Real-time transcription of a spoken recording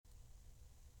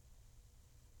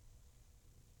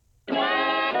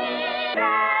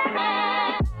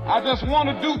I just want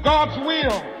to do God's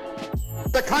will.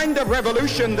 The kind of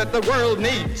revolution that the world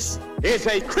needs is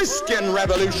a Christian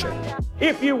revolution.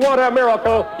 If you want a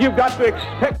miracle, you've got to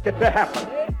expect it to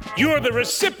happen. You are the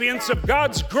recipients of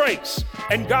God's grace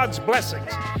and God's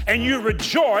blessings, and you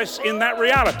rejoice in that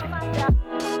reality.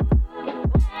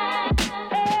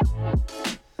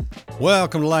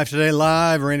 Welcome to Life Today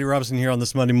Live. Randy Robinson here on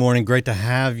this Monday morning. Great to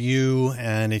have you.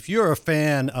 And if you're a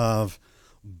fan of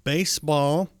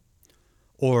baseball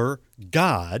or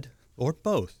God or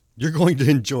both, you're going to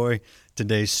enjoy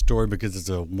today's story because it's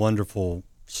a wonderful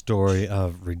story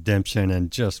of redemption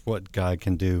and just what God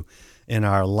can do in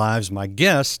our lives. My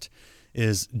guest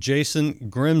is Jason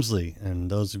Grimsley,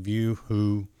 and those of you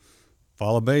who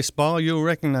follow baseball, you'll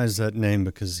recognize that name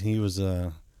because he was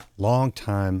a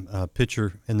long-time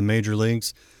pitcher in the major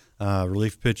leagues,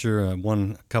 relief pitcher,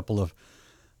 won a couple of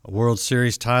World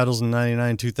Series titles in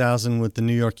 99, 2000 with the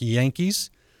New York Yankees,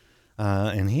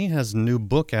 and he has a new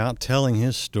book out telling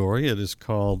his story. It is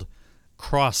called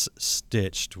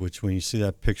Cross-Stitched, which when you see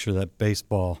that picture of that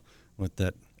baseball with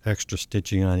that extra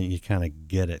stitching on it, you kind of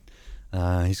get it.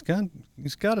 He's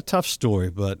got a tough story,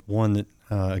 but one that,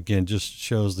 again, just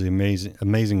shows the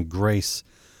amazing grace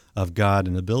of God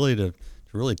and the ability to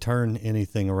really turn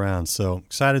anything around. So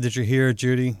excited that you're here,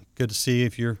 Judy. Good to see you.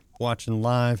 If you're watching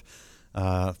live,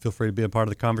 feel free to be a part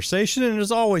of the conversation. And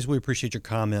as always, we appreciate your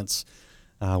comments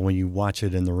when you watch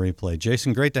it in the replay.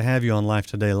 Jason, great to have you on Life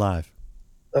Today Live.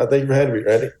 Thank you for having me,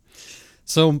 Randy.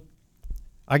 So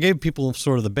I gave people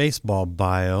sort of the baseball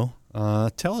bio.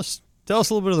 Tell us a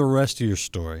little bit of the rest of your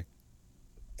story.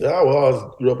 Yeah, well, I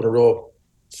grew up in a real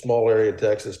small area in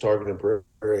Texas, Target and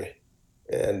Prairie,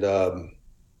 and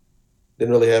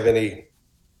didn't really have any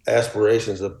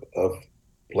aspirations of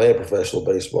playing professional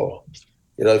baseball.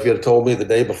 You know, if you had told me the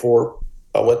day before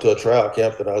I went to a tryout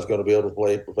camp that I was going to be able to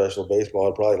play professional baseball,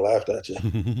 I'd probably laughed at you.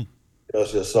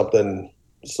 It's just something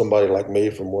somebody like me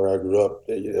from where I grew up,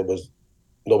 it was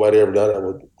nobody ever done it. I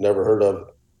would never heard of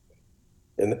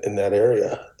in that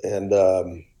area. And,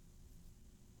 I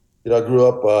grew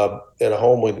up in a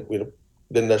home. We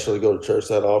didn't necessarily go to church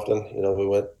that often. You know, we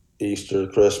went Easter,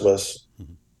 Christmas.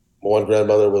 One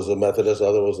grandmother was a Methodist, the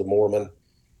other was a Mormon.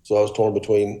 So I was torn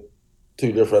between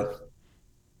two different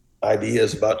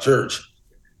ideas about church.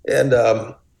 And,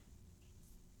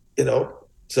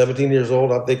 17 years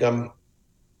old, I think I'm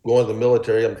going to the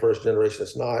military. I'm first generation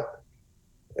that's not.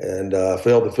 And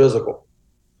failed the physical.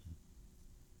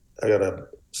 I got a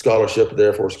scholarship at the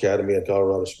Air Force Academy in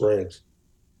Colorado Springs.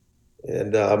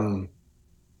 And when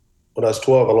I was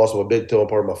 12, I lost my big toe and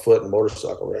part of my foot in a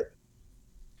motorcycle wreck.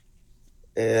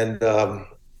 And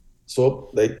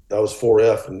so I was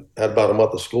 4F and had about a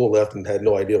month of school left and had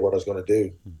no idea what I was going to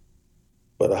do.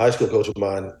 But a high school coach of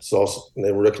mine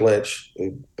named Rick Lynch,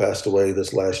 who passed away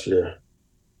this last year,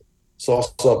 saw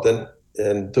something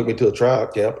and took me to a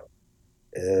tryout camp.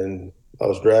 And I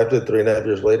was drafted 3.5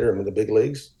 years later. I'm in the big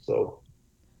leagues. So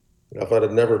if I'd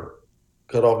have never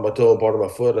cut off my toe and part of my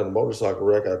foot in a motorcycle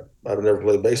wreck, I'd have never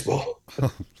played baseball.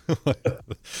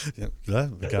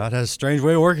 God has a strange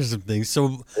way of working some things.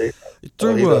 So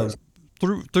through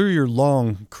your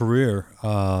long career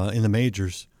in the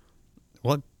majors,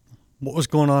 what was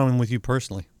going on with you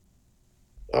personally?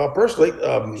 Personally,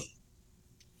 I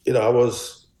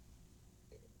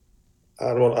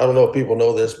don't know if people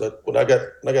know this, but when I got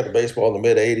to baseball in the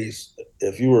mid '80s,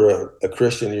 if you were a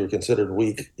Christian, you were considered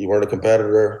weak. You weren't a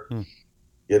competitor.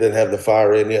 You didn't have the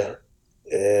fire in you.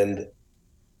 And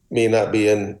me not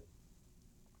being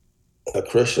a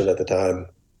Christian at the time,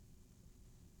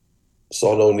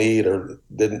 saw no need or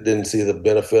didn't see the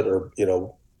benefit or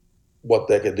what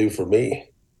that could do for me.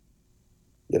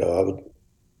 I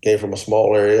came from a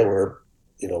small area where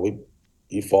you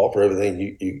fought for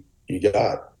everything you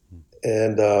got.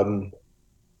 And I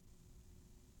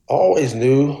always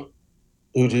knew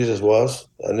who Jesus was.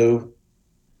 I knew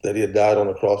that he had died on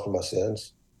the cross for my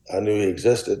sins. I knew he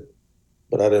existed,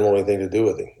 but I didn't want anything to do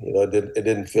with him. It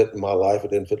didn't fit in my life.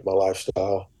 It didn't fit my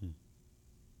lifestyle.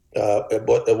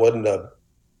 It wasn't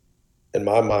in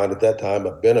my mind at that time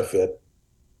a benefit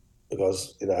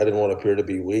because I didn't want to appear to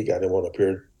be weak. I didn't want to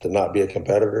appear to not be a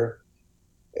competitor.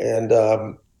 And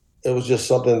it was just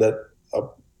something that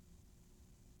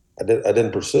I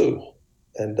didn't pursue.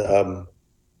 And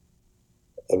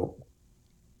one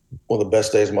of the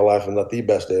best days of my life, and not the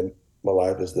best day of my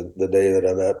life, is the day that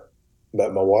I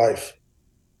met my wife,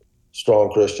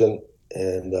 strong Christian.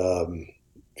 And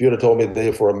if you would have told me the day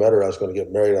before I met her I was going to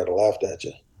get married, I'd have laughed at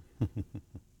you.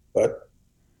 But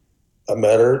I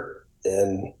met her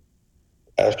and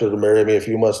asked her to marry me a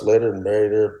few months later and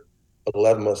married her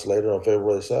 11 months later on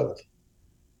February 7th.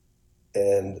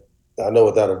 And I know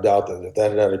without a doubt that if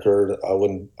that had not occurred, I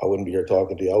wouldn't be here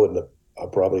talking to you. I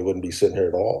probably wouldn't be sitting here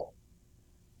at all.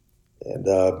 And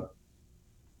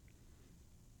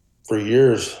for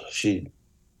years, she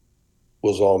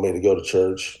was on me to go to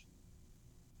church,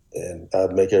 and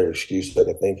I'd make every excuse I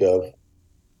could think of.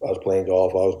 I was playing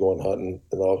golf, I was going hunting,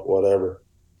 and all, whatever.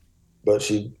 But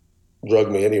she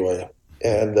drugged me anyway,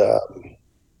 and it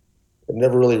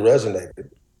never really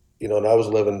resonated, And I was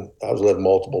living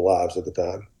multiple lives at the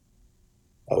time.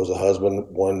 I was a husband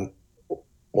one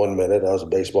minute, I was a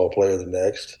baseball player the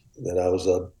next, then I was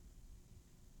a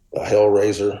hell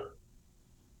raiser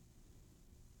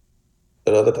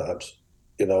at other times,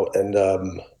 and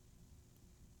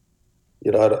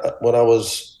when I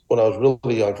was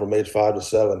really young, from age 5 to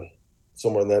 7,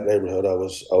 somewhere in that neighborhood, I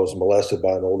was molested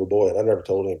by an older boy, and I never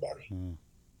told anybody.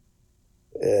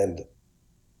 And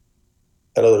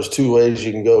I know there's two ways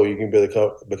you can go. You can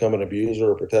become an abuser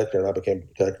or a protector, and I became a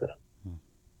protector.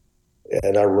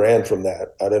 And I ran from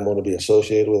that. I didn't want to be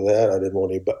associated with that. I didn't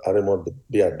want to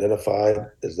be identified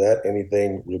as that,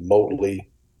 anything remotely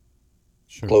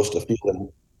close to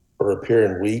feeling or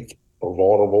appearing weak or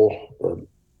vulnerable, or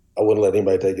I wouldn't let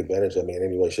anybody take advantage of me in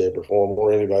any way, shape, or form,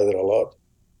 or anybody that I loved.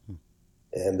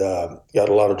 And got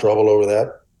a lot of trouble over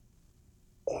that.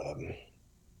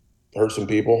 Hurt some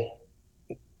people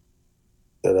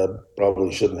that I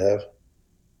probably shouldn't have.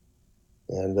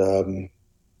 And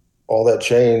all that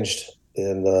changed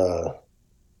in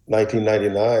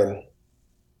 1999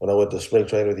 when I went to spring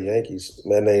training with the Yankees. A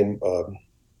man named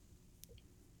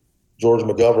George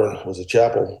McGovern was a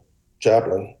chaplain,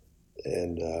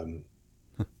 and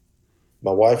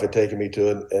my wife had taken me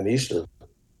to an Easter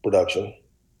production,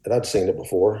 and I'd seen it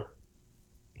before.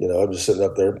 I'm just sitting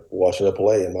up there watching a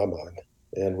play in my mind.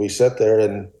 And we sat there,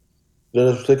 and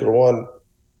during this particular one,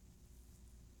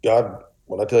 God,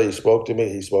 when I tell you he spoke to me,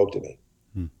 he spoke to me.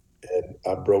 And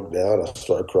I broke down. I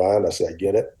started crying. I said, I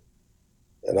get it.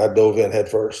 And I dove in head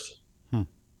first.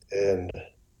 And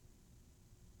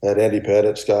had Andy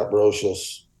Pettit, Scott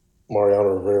Brocious,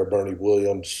 Mariano Rivera, Bernie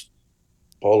Williams,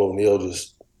 Paul O'Neill,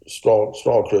 just strong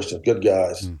Christians, good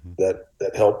guys that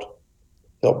helped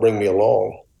bring me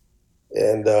along.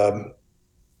 And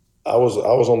I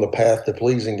was on the path to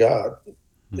pleasing God,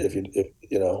 if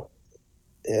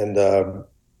And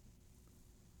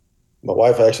my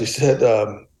wife actually said,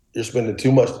 "You're spending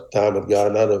too much time with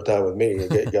God, not enough time with me."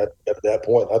 It got at that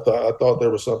point. I thought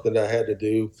there was something that I had to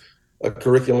do, a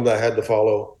curriculum that I had to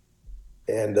follow,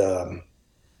 and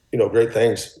great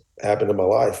things happened in my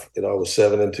life. I was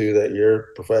 7-2 that year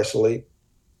professionally,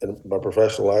 in my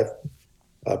professional life.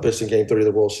 Pitched in Game 3 of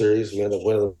the World Series. We ended up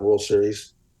winning the World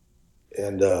Series,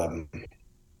 and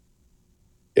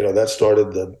that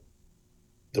started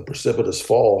the precipitous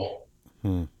fall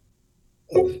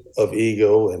of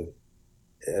ego, and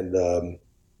I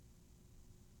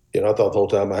thought the whole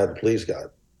time I had to please God.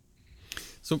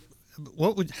 So,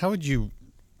 how would you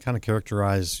kind of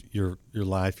characterize your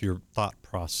life, your thought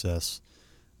process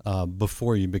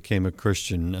before you became a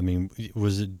Christian? I mean,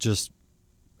 was it just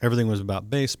everything was about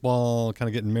baseball, kind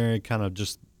of getting married, kind of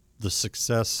just the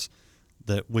success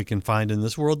that we can find in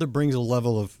this world that brings a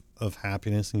level of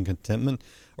happiness and contentment,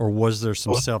 or was there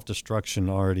some self-destruction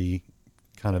already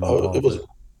kind of involved?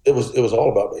 It was all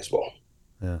about baseball.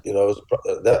 Yeah.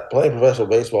 That playing professional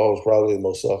baseball was probably the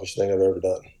most selfish thing I've ever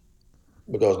done,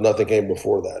 because nothing came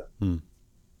before that. And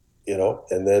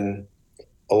then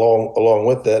along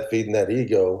with that, feeding that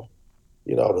ego,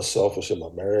 I was selfish in my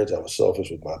marriage. I was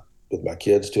selfish with my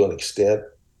kids to an extent,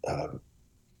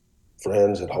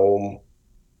 friends at home,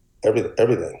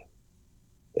 everything.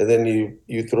 And then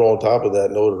you throw on top of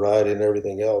that notoriety and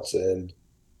everything else, and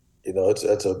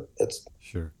it's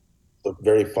sure a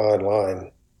very fine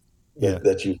line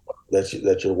that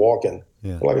you're walking.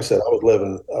 Yeah. Like I said, I was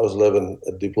living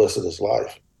a duplicitous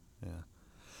life.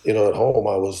 Yeah. At home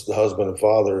I was the husband and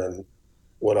father, and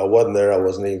when I wasn't there, I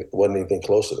wasn't anything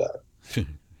close to that.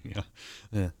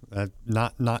 Yeah.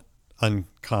 Not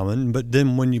uncommon. But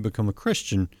then when you become a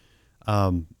Christian,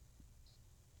 I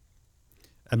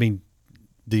mean,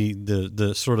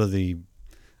 the sort of the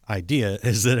idea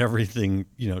is that everything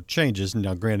changes.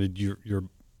 Now, granted, you're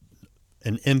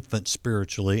an infant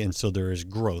spiritually, and so there is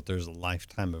growth. There's a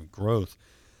lifetime of growth.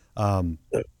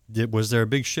 Was there a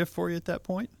big shift for you at that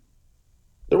point?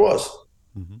 There was.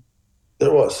 Mm-hmm.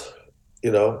 There was.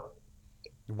 I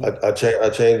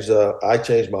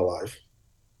changed my life.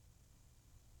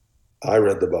 I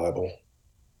read the Bible.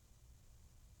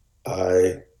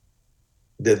 I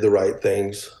did the right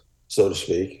things, so to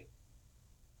speak.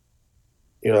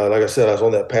 Like I said, I was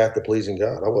on that path to pleasing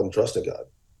God. I wasn't trusting God.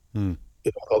 I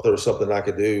thought there was something I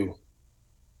could do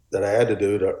that I had to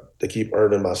do to keep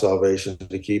earning my salvation,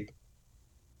 to keep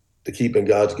in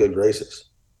God's good graces.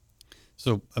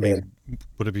 So, I mean,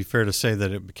 would it be fair to say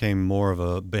that it became more of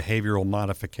a behavioral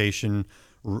modification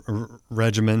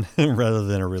regimen rather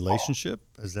than a relationship?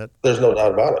 Is that? There's no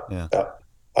doubt about it. Yeah.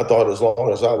 I thought as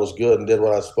long as I was good and did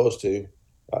what I was supposed to,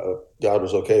 God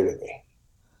was okay with me.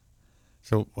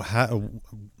 So how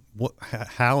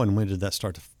and when did that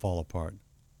start to fall apart?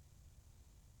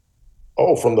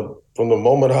 Oh, from the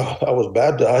moment I was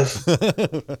baptized,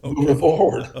 moving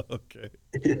forward. Okay.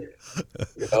 You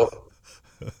know,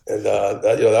 and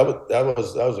that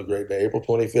was a great day. April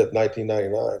 25th,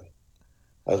 1999.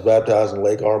 I was baptized in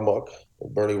Lake Armuk.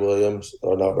 Bernie Williams,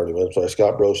 or not Bernie Williams, sorry,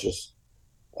 Scott Brocious,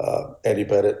 Andy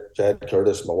Pettit, Chad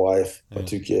Curtis, my wife, my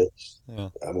two kids. Yeah.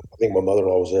 I think my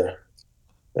mother-in-law was there.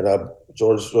 And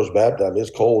George baptized.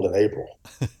 It's cold in April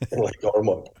in Lake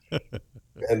Armuk.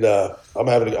 And I'm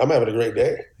having a great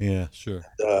day. Yeah, sure.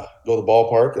 Go to the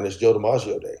ballpark, and it's Joe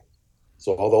DiMaggio Day.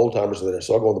 So all the old timers are there.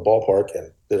 So I go in the ballpark,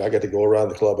 and then I get to go around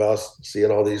the clubhouse,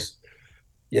 seeing all these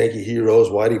Yankee heroes: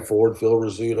 Whitey Ford, Phil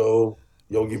Rizzuto,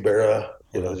 Yogi Berra.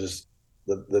 Just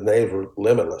the names were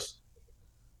limitless.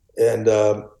 And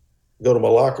go to my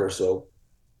locker. So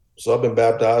I've been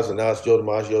baptized, and now it's Joe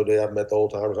DiMaggio Day. I've met the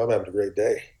old timers. I'm having a great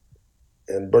day.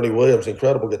 And Bernie Williams,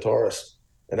 incredible guitarist,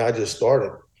 and I just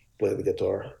started playing the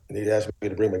guitar, and he asked me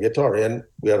to bring my guitar in.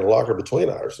 We had a locker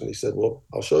between ours, and he said, "Well,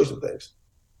 I'll show you some things."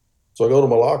 So I go to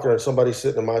my locker, and somebody's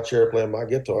sitting in my chair playing my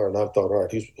guitar, and I thought, all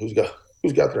right, who's got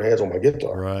their hands on my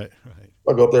guitar? Right.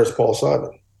 I go up there, it's Paul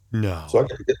Simon. No. So I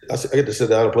get to sit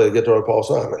down and play the guitar with Paul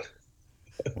Simon.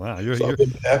 Wow, you're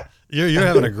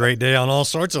having a great day on all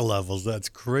sorts of levels. That's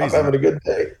crazy. I'm having a good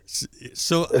day.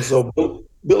 So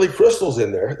Billy Crystal's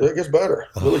in there. It gets better.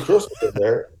 Billy Crystal's in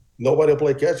there. Nobody will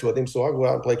play catch with him, so I go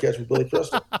out and play catch with Billy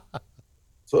Crystal.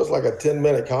 So it's like a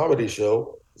 10-minute comedy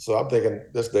show. So I'm thinking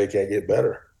this day can't get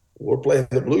better. We're playing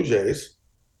the Blue Jays.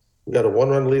 We got a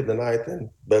 1-run lead in the ninth,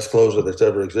 and best closer that's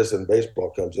ever existed in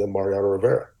baseball comes in, Mariano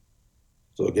Rivera.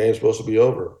 So the game's supposed to be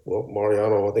over. Well,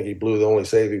 Mariano, I think he blew the only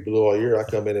save he blew all year. I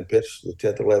come in and pitch the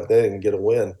 10th, 11th inning and get a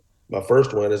win. My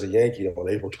first win as a Yankee on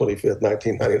April 25th,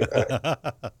 1999.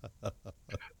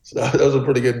 So that was a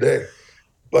pretty good day.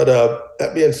 But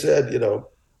that being said,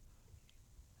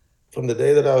 from the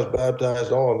day that I was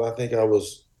baptized on, I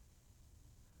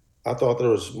thought there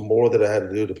was more that I had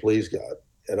to do to please God.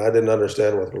 And I didn't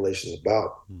understand what the relationship is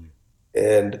about.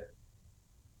 And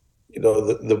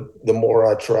the more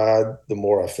I tried, the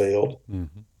more I failed.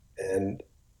 Mm-hmm. And,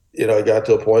 I got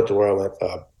to a point to where I went,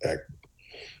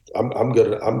 I'm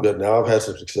good. I'm good now. I've had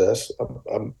some success.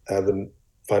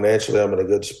 Financially, I'm in a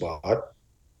good spot.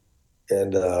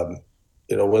 And,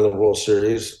 win the World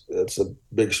Series, it's a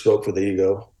big stroke for the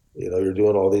ego. You're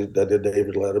doing all these, I did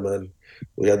David Letterman.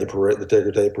 We had the parade, the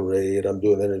Ticker Tape parade. I'm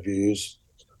doing interviews.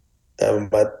 Having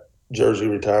my jersey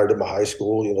retired at my high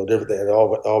school, different things. It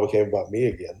all became about me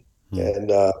again.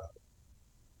 And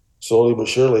slowly but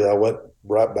surely, I went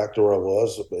right back to where I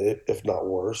was, if not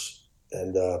worse.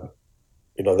 And,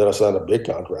 then I signed a big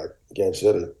contract in Kansas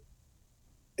City.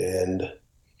 And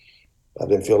I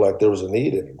didn't feel like there was a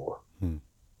need anymore.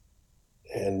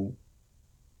 And,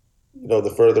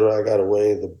 the further I got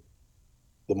away, the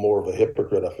more of a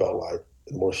hypocrite I felt like,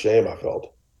 the more shame I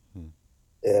felt.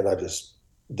 And I just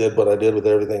did what I did with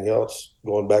everything else.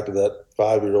 Going back to that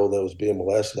 5-year-old that was being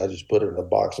molested, I just put it in a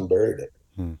box and buried it.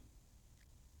 Then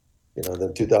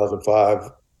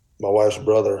 2005, my wife's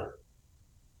little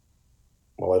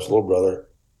brother,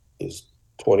 is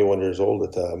 21 years old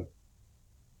at the time,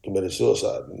 committed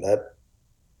suicide. And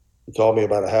he called me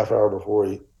about a half hour before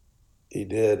he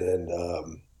did, and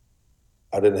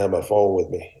I didn't have my phone with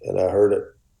me, and I heard it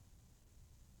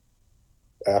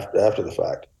after the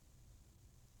fact.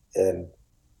 And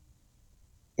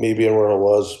me being where I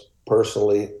was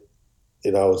personally, I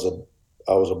was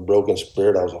a broken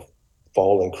spirit. I was a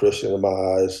fallen Christian in my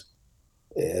eyes,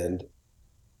 and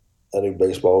I knew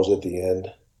baseball was at the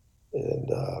end,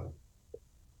 and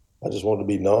I just wanted to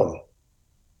be numb.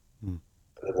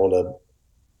 I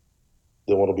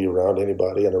didn't want to be around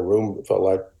anybody in a room. It felt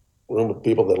like a room of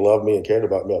people that loved me and cared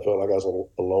about me. I felt like I was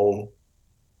alone,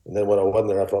 and then when I wasn't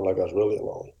there, I felt like I was really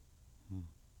alone.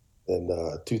 In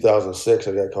 2006,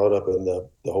 I got caught up in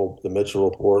the Mitchell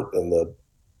report and the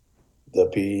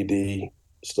PED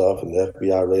stuff, and the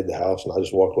FBI raided the house, and I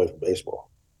just walked away from baseball.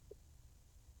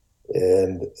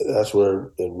 And that's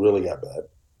where it really got bad.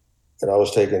 And I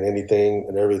was taking anything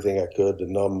and everything I could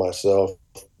to numb myself,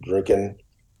 drinking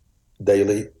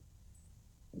daily,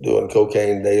 doing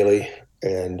cocaine daily,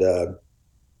 and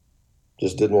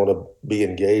just didn't want to be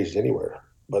engaged anywhere.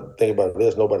 But the thing about it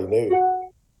is, nobody knew.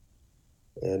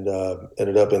 and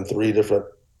ended up in 3 different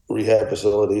rehab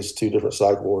facilities, 2 different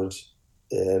psych wards.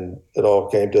 And it all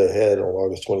came to a head on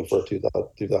August 21st,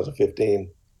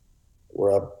 2015,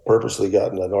 where I purposely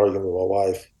got in an argument with my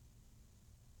wife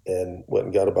and went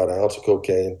and got about an ounce of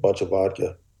cocaine, a bunch of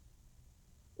vodka,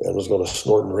 and was going to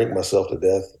snort and drink myself to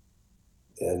death.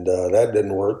 And that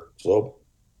didn't work. So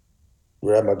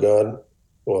grabbed my gun.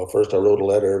 Well, first I wrote a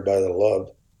letter to everybody that I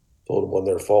loved, told them it wasn't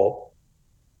their fault,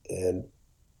 and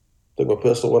took my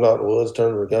pistol, went out in the woods,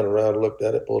 turned the gun around, looked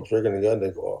at it, pulled the trigger, and the gun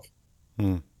didn't go off.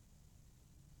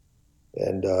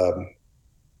 And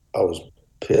I was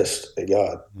pissed at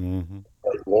God.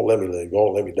 Like, won't let me live,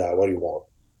 won't let me die. What do you want?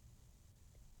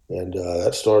 And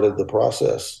that started the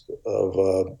process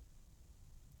of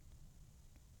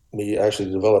me actually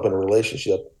developing a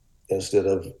relationship instead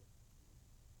of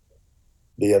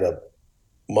being a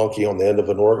monkey on the end of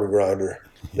an organ grinder,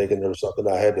 thinking there was something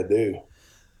I had to do.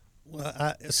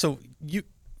 Well, so you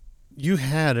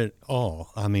had it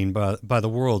all. I mean, by the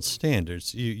world's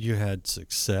standards, you had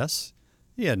success,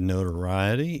 you had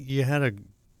notoriety, you had a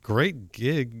great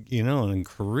gig, and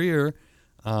career.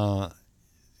 You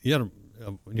had a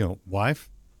wife,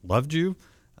 loved you.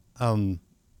 How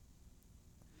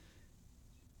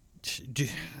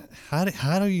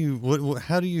do you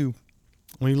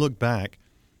when you look back?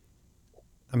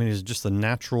 I mean, is it just the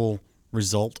natural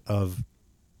result of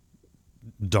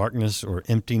darkness or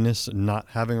emptiness, and not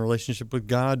having a relationship with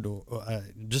God? Or,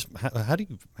 just how do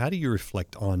you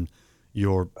reflect on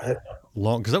your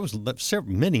long? Because that was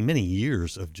many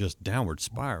years of just downward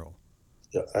spiral.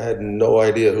 Yeah, I had no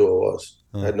idea who I was.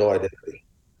 I had no identity.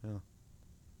 Yeah.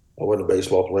 I wasn't a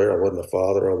baseball player. I wasn't a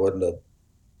father. I wasn't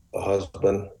a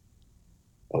husband.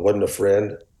 I wasn't a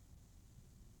friend.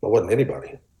 I wasn't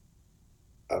anybody.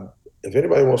 If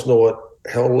anybody wants to know what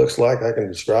hell looks like, I can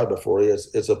describe it for you.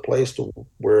 It's a place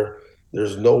where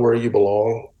there's nowhere you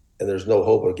belong, and there's no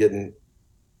hope of getting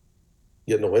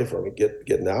away from it,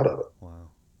 getting out of it. Wow.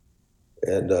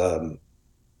 And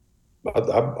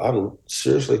I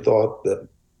seriously thought that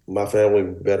my family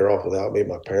would be better off without me.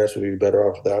 My parents would be better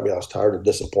off without me. I was tired of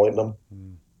disappointing them.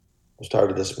 I was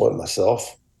tired of disappointing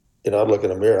myself. I'd look in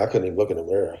the mirror. I couldn't even look in the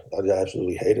mirror. I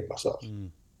absolutely hated myself.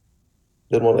 Didn't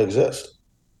want to exist.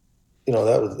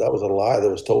 That was a lie that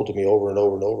was told to me over and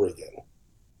over and over again.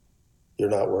 You're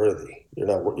not worthy. You're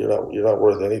not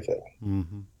worth anything.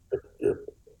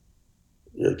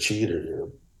 You're a cheater. You're a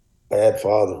bad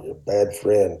father. You're a bad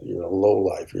friend. You're a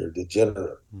lowlife. You're a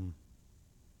degenerate.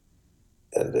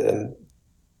 And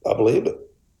I believed it.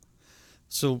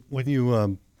 So when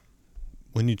you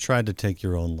tried to take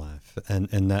your own life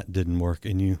and that didn't work,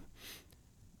 and you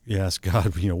asked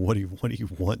God, what do you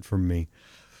want from me?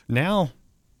 Now,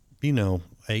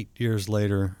 8 years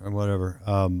later or whatever,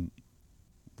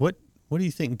 what do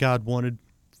you think God wanted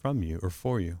from you or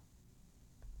for you?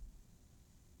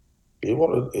 He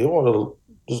wanted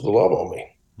just to love on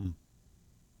me,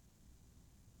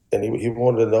 and he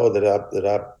wanted to know that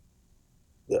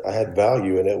I had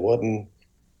value, and it wasn't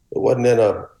in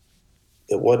a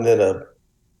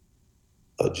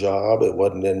job, it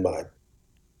wasn't in my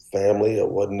family,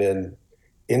 it wasn't in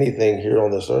anything here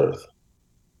on this earth.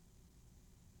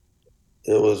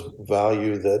 It was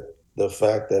value that the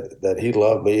fact that he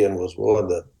loved me and was willing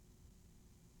to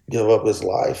give up his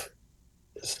life,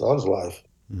 his son's life,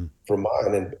 for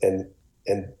mine, and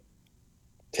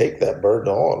take that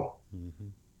burden on,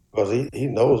 because he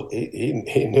knows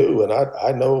he knew, and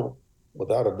I know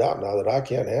without a doubt now that I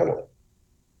can't handle it.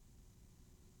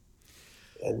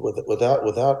 And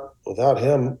without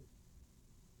him,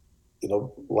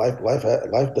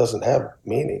 life doesn't have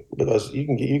meaning, because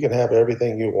you can have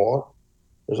everything you want.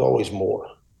 There's always more.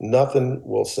 Nothing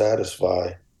will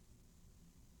satisfy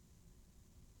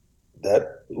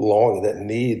that longing, that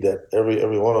need that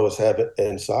every one of us have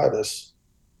inside us,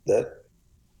 that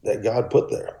God put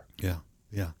there. Yeah.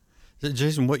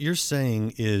 Jason, what you're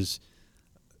saying is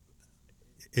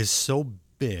so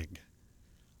big.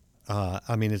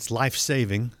 I mean, it's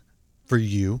life-saving for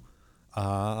you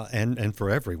and for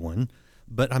everyone.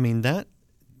 But, I mean, that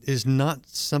is not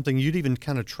something you'd even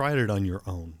kind of tried it on your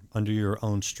own, under your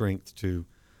own strength to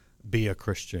be a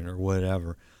Christian or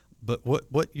whatever. But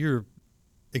what you're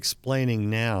explaining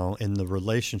now in the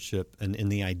relationship and in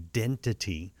the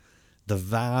identity, the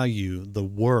value, the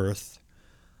worth,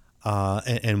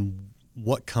 and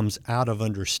what comes out of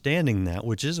understanding that,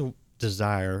 which is a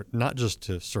desire not just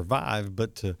to survive,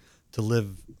 but to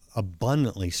live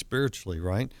abundantly spiritually,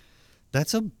 right?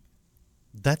 That's a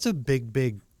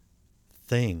big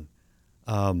thing.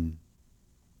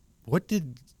 What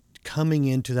did coming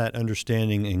into that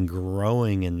understanding and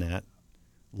growing in that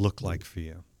look like for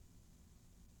you?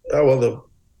 well,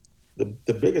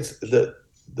 the biggest the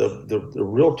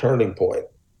real turning point.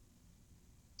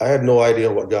 I had no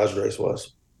idea what God's grace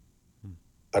was.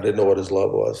 I didn't know what His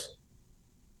love was,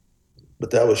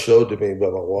 but that was showed to me by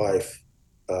my wife.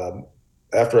 Um,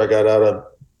 After I got out of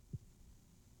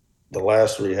the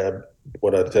last rehab,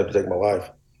 when I attempted to take my life,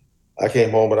 I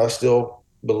came home and I still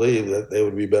believed that they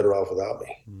would be better off without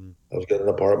me. I was getting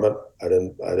an apartment. I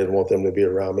didn't want them to be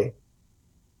around me.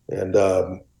 And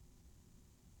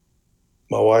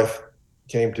my wife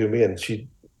came to me and she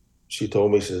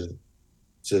told me,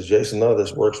 says, Jason, none of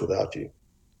this works without you.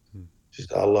 She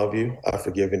said, I love you. I've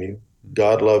forgiven you.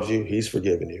 God loves you. He's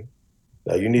forgiven you.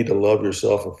 Now you need to love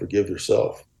yourself and forgive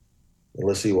yourself. And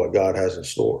let's see what God has in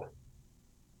store.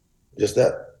 Just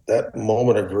that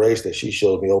moment of grace that she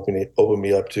showed me opened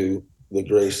me up to the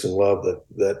grace and love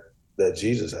that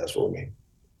Jesus has for me.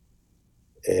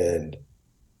 And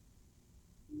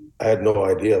I had no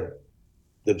idea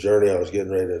the journey I was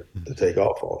getting ready to take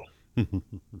off on.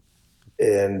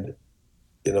 And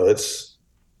it's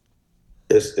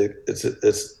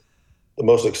the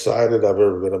most excited I've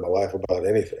ever been in my life about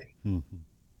anything.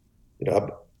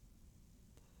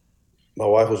 My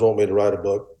wife was wanting me to write a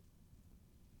book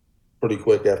pretty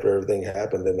quick after everything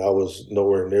happened, and I was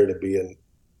nowhere near to be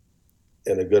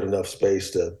in a good enough space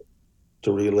to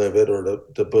relive it or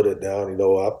to put it down.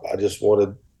 I just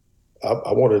wanted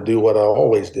I wanted to do what I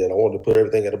always did. I wanted to put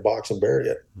everything in a box and bury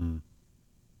it.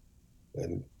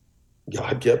 And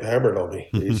God kept hammering on me.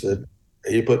 He said,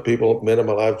 He put men in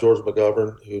my life, George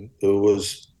McGovern, who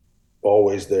was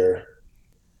always there.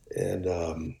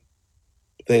 And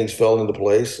things fell into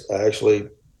place. I actually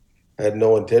had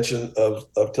no intention of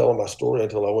telling my story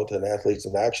until I went to an Athletes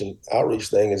in Action outreach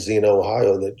thing in Xenia,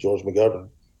 Ohio, that George McGovern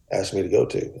asked me to go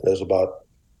to. It was about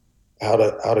how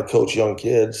to coach young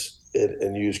kids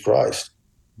and use Christ.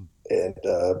 And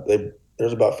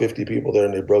there's about 50 people there,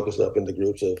 and they broke us up into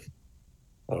groups of,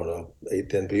 I don't know, 8,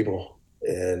 10 people.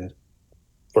 And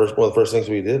one of the first things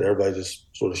we did, everybody just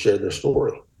sort of shared their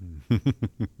story.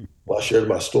 Well, I shared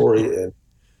my story, and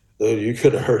dude, you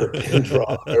could have heard a pin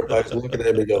drop. Everybody's looking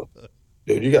at me, go,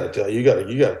 dude, you got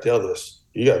to tell this.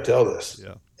 You got to tell this.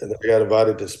 Yeah. And then I got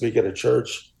invited to speak at a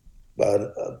church by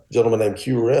a gentleman named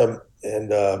Q Rim, and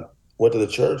went to the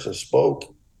church and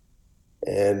spoke.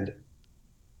 And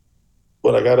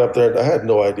when I got up there, I had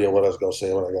no idea what I was going to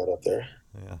say when I got up there.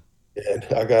 Yeah. And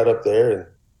I got up there, and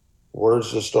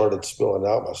words just started spilling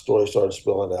out. My story started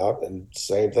spilling out, and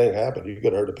same thing happened. You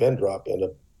could have heard a pin drop,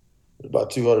 and about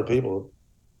 200 people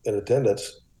in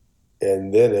attendance.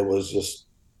 And then it was just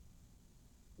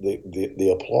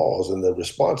the applause and the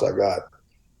response I got.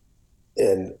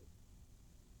 And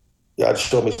God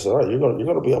showed me, said, all right, you're going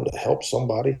to be able to help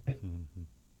somebody.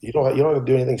 You don't have to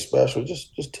do anything special.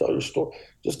 Just tell your story.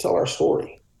 Just tell our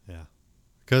story. Yeah.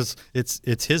 Because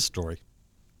it's His story.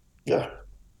 Yeah.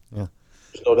 Yeah.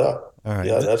 There's no doubt. All right.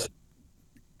 Yeah.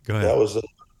 Go ahead. That was,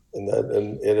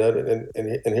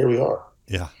 and here we are.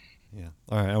 Yeah. Yeah.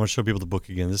 All right. I want to show people the book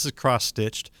again. This is Cross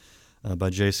Stitched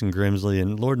by Jason Grimsley.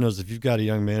 And Lord knows if you've got a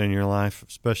young man in your life,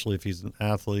 especially if he's an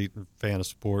athlete, fan of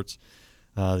sports,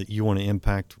 that you want to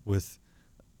impact with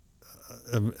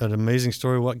an amazing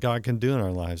story of what God can do in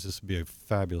our lives, this would be a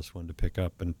fabulous one to pick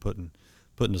up and put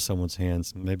into someone's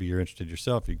hands. Maybe you're interested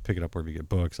yourself. You can pick it up wherever you get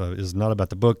books. It's not about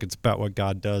the book. It's about what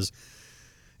God does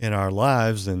in our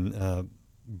lives, and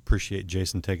appreciate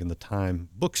Jason taking the time.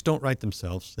 Books don't write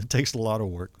themselves. It takes a lot of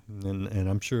work, and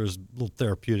I'm sure it's a little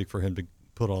therapeutic for him to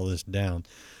put all this down.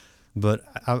 But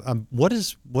what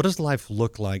does life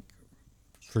look like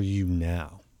for you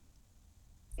now?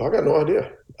 I got no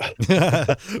idea.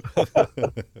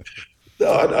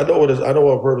 No, I know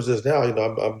what purpose is now.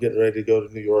 I'm getting ready to go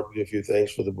to New York, do a few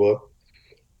things for the book.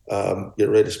 Get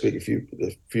ready to speak a few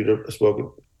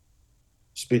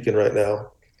speaking right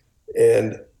now,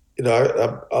 and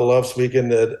I love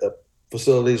speaking at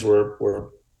facilities where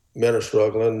men are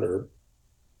struggling or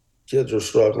kids are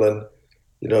struggling.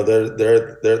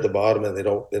 They're at the bottom and they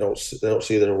don't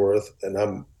see their worth, and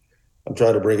I'm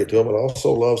trying to bring it to them. And I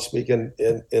also love speaking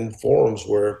in forums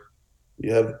where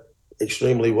you have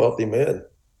extremely wealthy men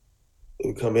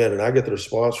who come in, and I get the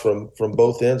response from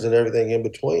both ends and everything in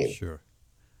between. Sure.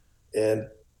 And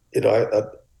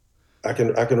I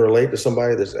can relate to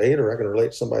somebody that's 8, or I can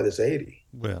relate to somebody that's 80.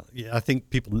 Well, yeah, I think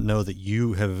people know that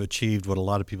you have achieved what a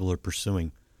lot of people are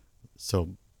pursuing, so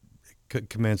it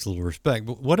commands a little respect.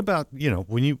 But what about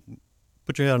when you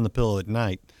put your head on the pillow at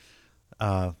night?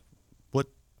 How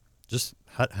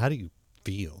do you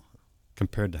feel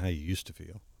compared to how you used to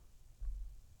feel?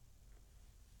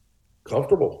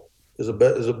 Comfortable is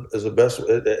the best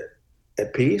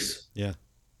at peace. Yeah.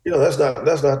 That's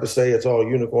not to say it's all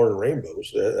unicorn and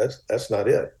rainbows. That's not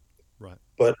it. Right.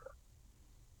 But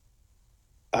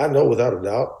I know without a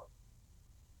doubt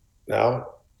now.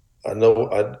 I know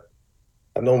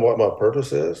what my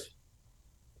purpose is,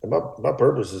 and my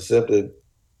purpose is simply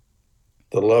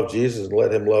to love Jesus and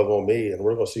let Him love on me, and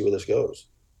we're going to see where this goes.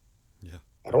 Yeah.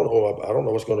 I don't know. I don't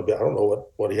know what's going to be. I don't know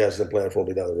what He has in plan for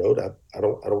me down the road. I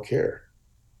don't care.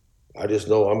 I just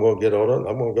know I'm going to get on it. And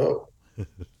I'm going to go.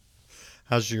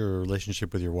 How's your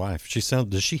relationship with your wife?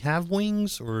 Does she have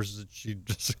wings, or is it she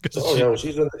just? Oh yeah, well,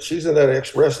 she's in that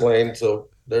express lane, so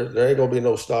there ain't gonna be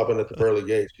no stopping at the pearly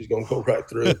gates. She's gonna go right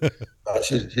through.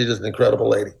 She's just an incredible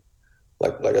lady.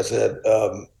 Like I said,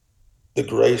 the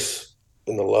grace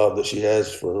and the love that she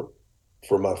has for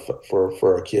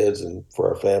our kids and for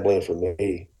our family and for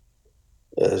me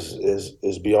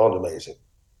is beyond amazing.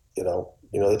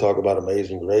 They talk about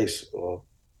amazing grace. Well,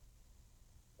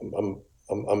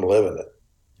 I'm living it.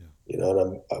 Yeah.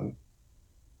 And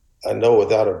I know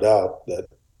without a doubt that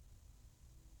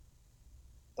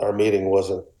our meeting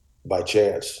wasn't by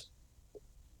chance.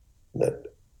 That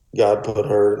God put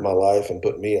her in my life and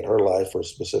put me in her life for a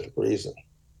specific reason.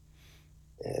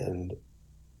 And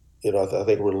I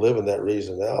think we're living that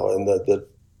reason now. And that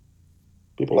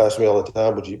people ask me all the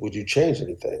time, would you change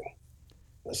anything?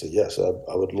 I said, yes,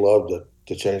 I would love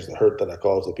to change the hurt that I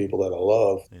cause the people that I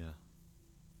love. Yeah.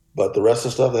 But the rest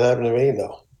of the stuff that happened to me,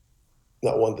 no,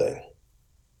 not one thing.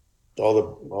 All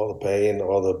the pain,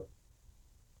 all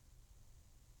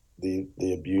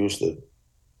the abuse, the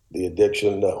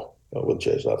addiction, no, I wouldn't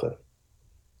change nothing.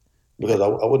 Because I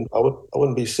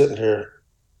wouldn't be sitting here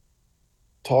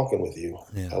talking with you.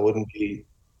 Yeah. I wouldn't be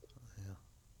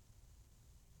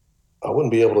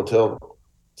able to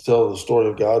tell the story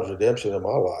of God's redemption in my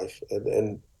life.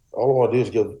 And all I want to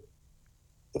do is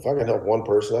if I can help one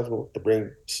person,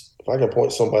 if I can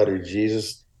point somebody to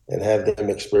Jesus and have them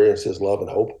experience His love and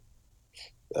hope,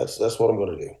 that's what I'm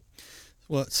going to do.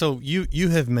 Well, so you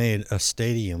have made a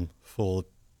stadium full of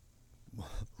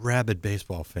rabid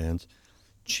baseball fans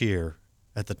cheer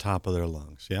at the top of their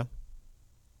lungs, yeah?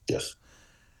 Yes.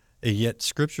 And yet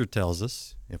Scripture tells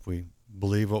us, if we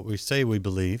believe what we say we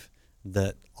believe,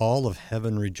 that all of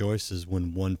heaven rejoices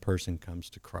when one person comes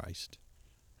to Christ.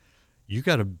 You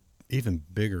got an even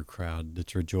bigger crowd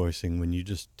that's rejoicing when you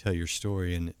just tell your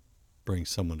story and it brings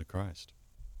someone to Christ.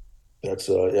 That's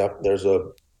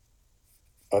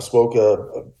I spoke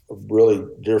a really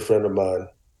dear friend of mine,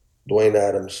 Dwayne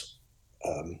Adams,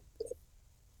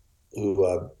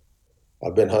 who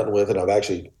I've been hunting with, and I've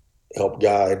actually helped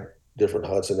guide different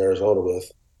hunts in Arizona with,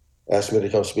 asked me to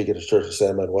come speak at the church of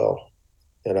San Manuel.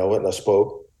 And I went and I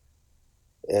spoke.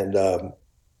 And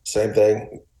same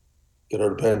thing, you know,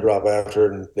 the pen drop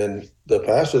after. And then the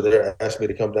pastor there asked me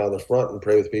to come down the front and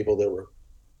pray with people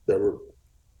that were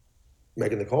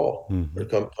making the call, or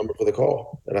coming for the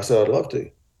call. And I said, I'd love to.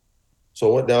 So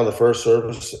I went down the first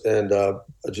service, and a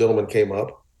gentleman came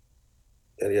up,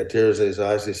 and he had tears in his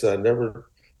eyes. He said, I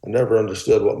never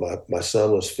understood what my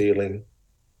son was feeling,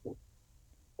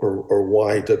 or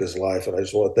why he took his life. And I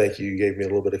just want to thank you. You gave me a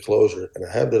little bit of closure. And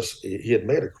I had this, he had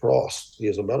made a cross. He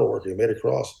is a metal worker. He made a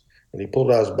cross, and he pulled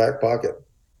it out of his back pocket.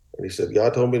 And he said,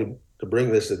 God told me to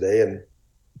bring this today, and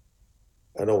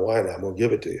I know why now. I'm going to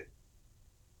give it to you.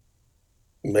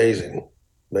 Amazing,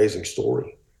 amazing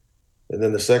story. And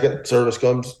then the second service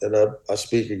comes, and I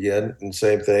speak again, and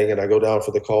same thing. And I go down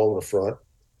for the call in the front,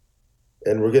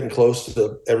 and we're getting close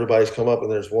to everybody's come up,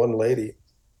 and there's one lady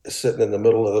sitting in the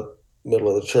middle of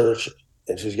the church,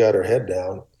 and she's got her head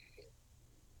down.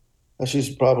 And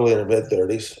she's probably in her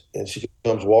mid-30s, and she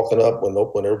comes walking up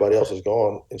when everybody else is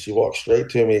gone, and she walks straight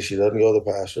to me. She doesn't go to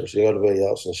the pastor. She doesn't go to anybody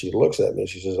else, and she looks at me. And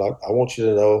she says, I want you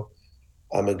to know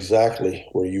I'm exactly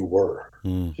where you were.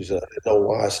 She said, I didn't know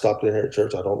why I stopped in here at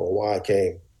church. I don't know why I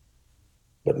came,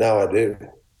 but now I do.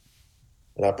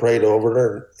 And I prayed over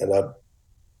her, and I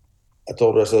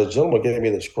told her, I said, a gentleman gave me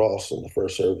this cross in the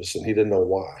first service, and he didn't know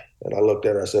why. And I looked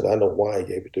at her, I said, I know why he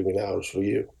gave it to me now. It's for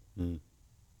you. And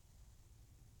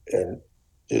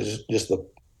it's just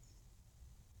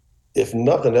if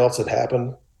nothing else had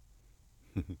happened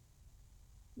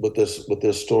with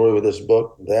this story, with this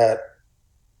book, that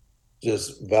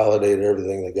just validated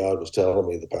everything that God was telling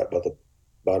me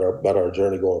about our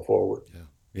journey going forward.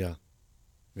 Yeah.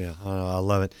 I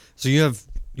love it. So you have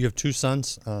two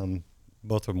sons,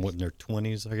 both of them in their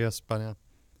 20s, I guess, by now.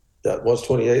 That one's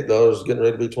 28. The other's getting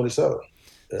ready to be 27,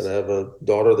 and I have a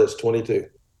daughter that's 22.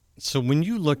 So when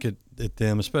you look at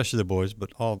them, especially the boys,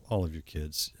 but all of your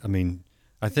kids, I mean,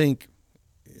 I think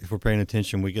if we're paying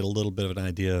attention, we get a little bit of an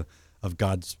idea of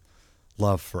God's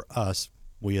love for us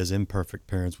we as imperfect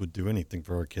parents would do anything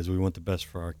for our kids. We want the best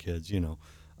for our kids,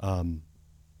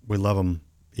 We love them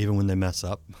even when they mess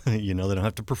up. They don't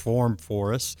have to perform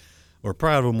for us. We're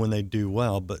proud of them when they do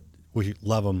well, but we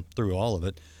love them through all of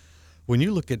it. When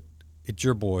you look at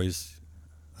your boys,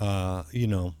 at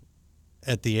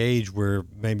the age where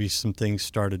maybe some things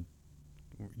started,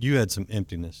 you had some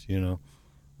emptiness,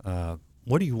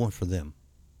 what do you want for them?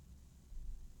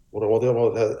 Well, I want them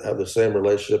to have the same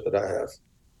relationship that I have,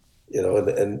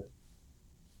 and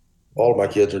all of my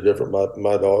kids are different.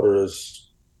 My daughter is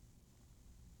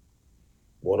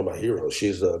one of my heroes.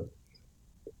 She's a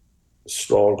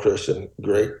strong Christian,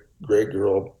 great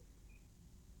girl,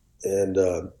 and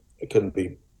I couldn't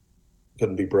be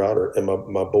prouder. And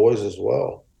my boys as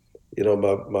well.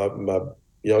 My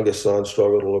youngest son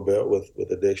struggled a little bit with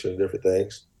addiction and different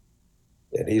things,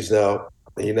 and he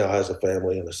now has a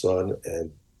family and a son,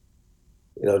 and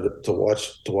to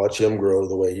watch him grow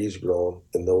the way he's grown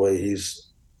and the way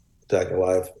he's attacking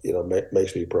life,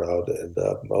 makes me proud. And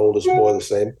my oldest boy, the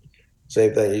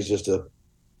same thing. He's just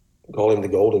call him the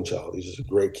golden child. He's just a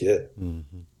great kid.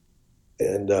 Mm-hmm.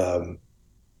 And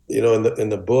in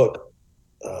the book,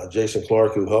 Jason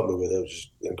Clark, who helped me with it,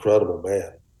 was an incredible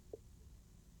man.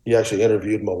 He actually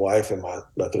interviewed my wife and my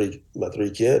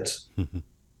three kids, mm-hmm.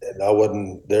 and I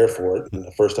wasn't there for it. And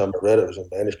the first time I read it was when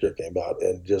the manuscript came out,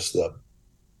 and just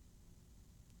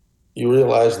you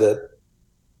realize that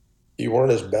you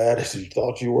weren't as bad as you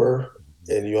thought you were,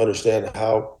 and you understand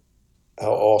how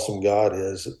awesome God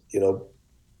is.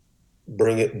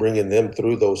 Bringing them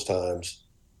through those times,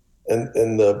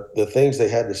 and the things they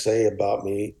had to say about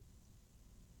me,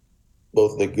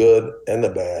 both the good and the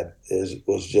bad, it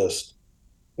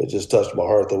just touched my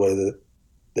heart the way that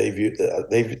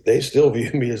they still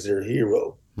view me as their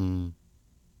hero. Mm.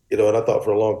 And I thought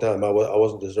for a long time I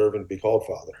wasn't deserving to be called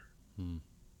father. Mm.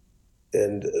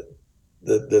 And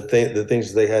the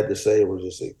things they had to say were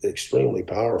just extremely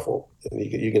powerful, and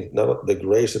you can the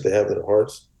grace that they have in their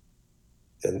hearts.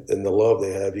 And the love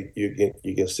they have,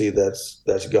 you can see that's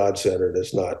God-centered.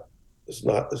 It's not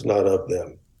of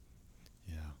them.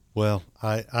 Yeah. Well,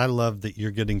 I love that you're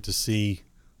getting to see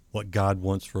what God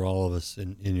wants for all of us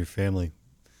in your family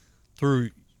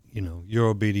through your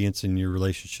obedience and your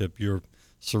relationship, your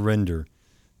surrender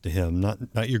to Him.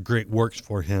 Not your great works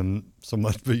for Him so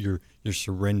much, but your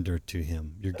surrender to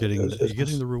Him. You're getting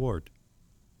the reward.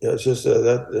 Yeah, it's just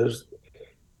that there's.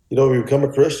 When you become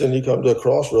a Christian, you come to a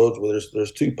crossroads where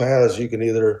there's two paths. You can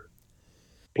either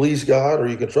please God or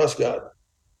you can trust God.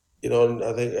 And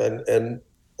I think and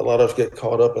a lot of us get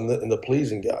caught up in the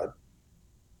pleasing God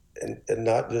and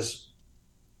not just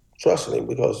trusting Him,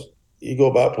 because you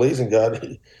go about pleasing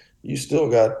God, you still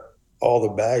got all the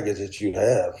baggage that you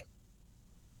have.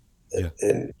 Yeah.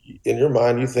 And in your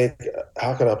mind, you think,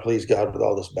 how can I please God with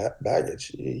all this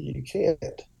baggage? You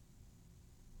can't.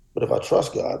 But if I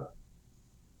trust God,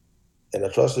 and I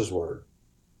trust His word,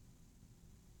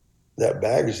 that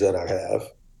baggage that I have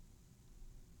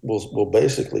will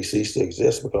basically cease to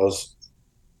exist, because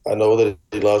I know that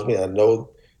He loves me. I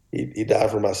know He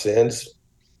died for my sins,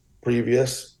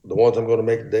 previous, the ones I'm going to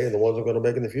make today and the ones I'm going to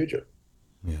make in the future.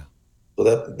 Yeah. So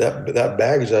that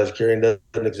baggage I was carrying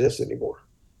doesn't exist anymore.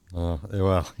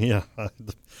 Well, yeah.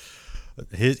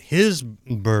 His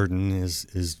burden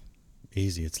is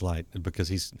easy. It's light because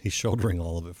he's shouldering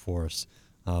all of it for us.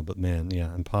 But man,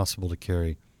 yeah, impossible to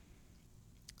carry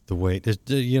the weight.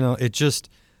 It just,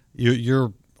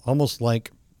 you're almost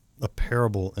like a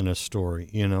parable in a story,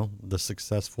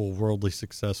 the worldly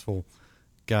successful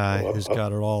guy who's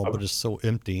got it all, but is so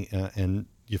empty. And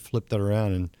you flip that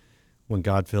around, and when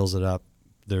God fills it up,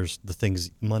 there's the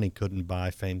things money couldn't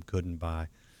buy, fame couldn't buy.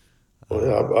 Well,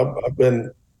 yeah, I've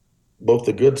been both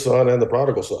the good son and the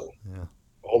prodigal son,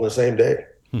 all in the same day.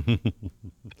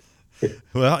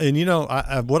 Well,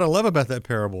 and what I love about that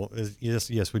parable is,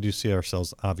 yes, we do see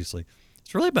ourselves, obviously.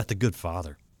 It's really about the good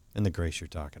Father and the grace you're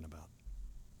talking about.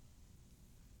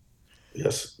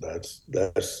 Yes, that's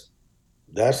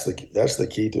the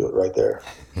key to it right there.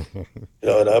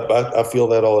 And I feel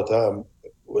that all the time.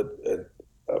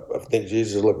 I think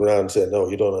Jesus is looking around and saying, "No,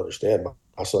 you don't understand.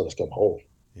 My son has come home."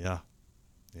 Yeah.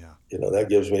 That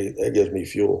gives me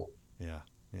fuel. Yeah.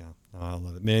 Oh, I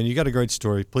love it, man. You got a great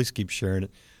story. Please keep sharing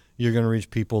it. You're going to reach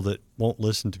people that won't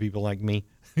listen to people like me.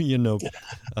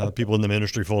 People in the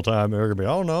ministry full time. They're going to be,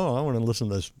 oh no, I want to listen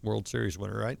to this World Series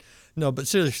winner, right? No, but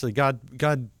seriously, God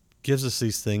gives us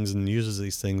these things and uses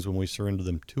these things when we surrender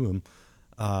them to Him.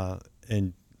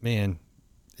 And man,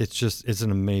 it's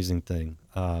an amazing thing.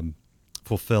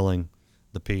 Fulfilling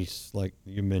the peace, like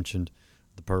you mentioned,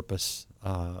 the purpose,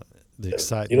 the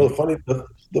excitement.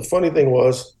 The funny thing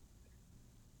was,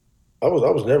 I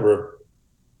was never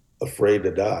afraid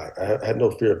to die. I had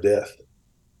no fear of death,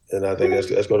 and I think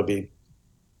that's going to be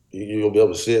you'll be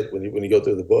able to see it when you go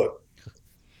through the book.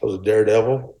 I was a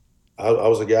daredevil. I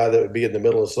was a guy that would be in the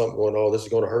middle of something going, "Oh, this is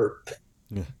going to hurt."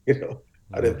 Yeah.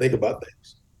 I didn't think about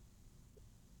things.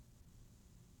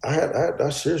 I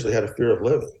seriously had a fear of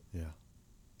living. Yeah.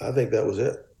 I think that was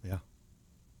it. Yeah.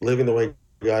 Living the way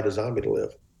God designed me to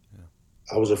live. Yeah.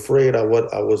 I was afraid I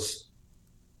wasn't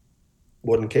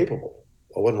capable.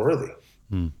 I wasn't worthy.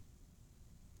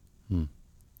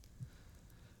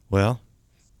 Well,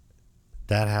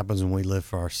 that happens when we live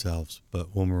for ourselves,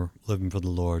 but when we're living for the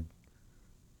Lord,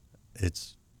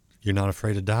 you're not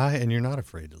afraid to die and you're not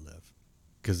afraid to live,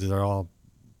 because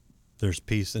there's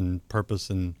peace and purpose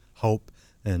and hope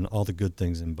and all the good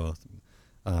things in both.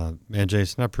 Man,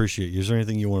 Jason, I appreciate you. Is there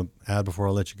anything you want to add before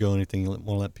I let you go? Anything you want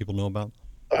to let people know about?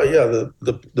 Yeah,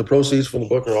 the proceeds from the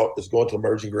book is going to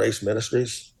Emerging Grace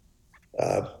Ministries.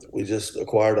 We just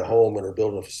acquired a home and are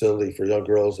building a facility for young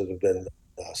girls that have been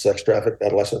sex trafficked,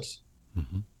 adolescents.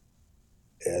 Mm-hmm.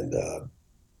 And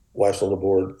wife's on the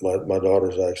board. My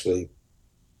daughter's actually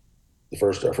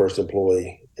our first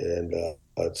employee, and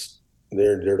it's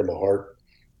near and dear to my heart.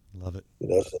 Love it.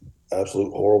 It's an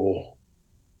absolute horrible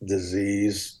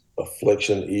disease,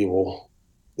 affliction, evil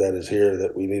that is here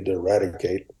that we need to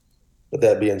eradicate. But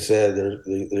that being said,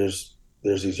 there's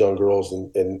these young girls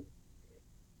and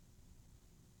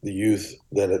the youth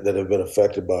that have been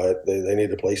affected by it. They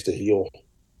need a place to heal.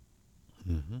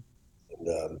 Mm-hmm.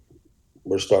 And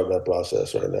we're starting that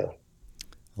process right now.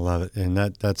 I love it. And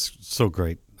that's so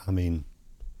great. I mean,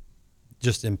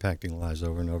 just impacting lives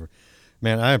over and over.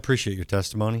 Man, I appreciate your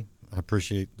testimony. I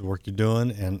appreciate the work you're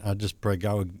doing. And I just pray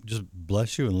God would just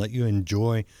bless you and let you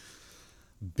enjoy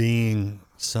being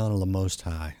son of the Most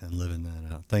High and living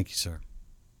that out. Thank you, sir.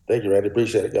 Thank you, Randy.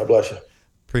 Appreciate it. God bless you.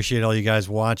 Appreciate all you guys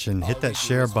watching. Hit that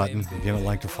share button. If you haven't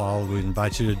liked or followed, we'd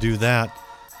invite you to do that.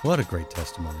 What a great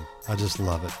testimony. I just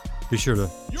love it. Be sure to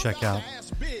check out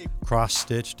Cross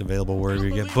Stitched, available wherever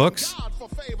you get books.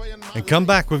 And come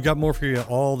back. We've got more for you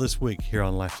all this week here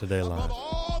on Life Today Live.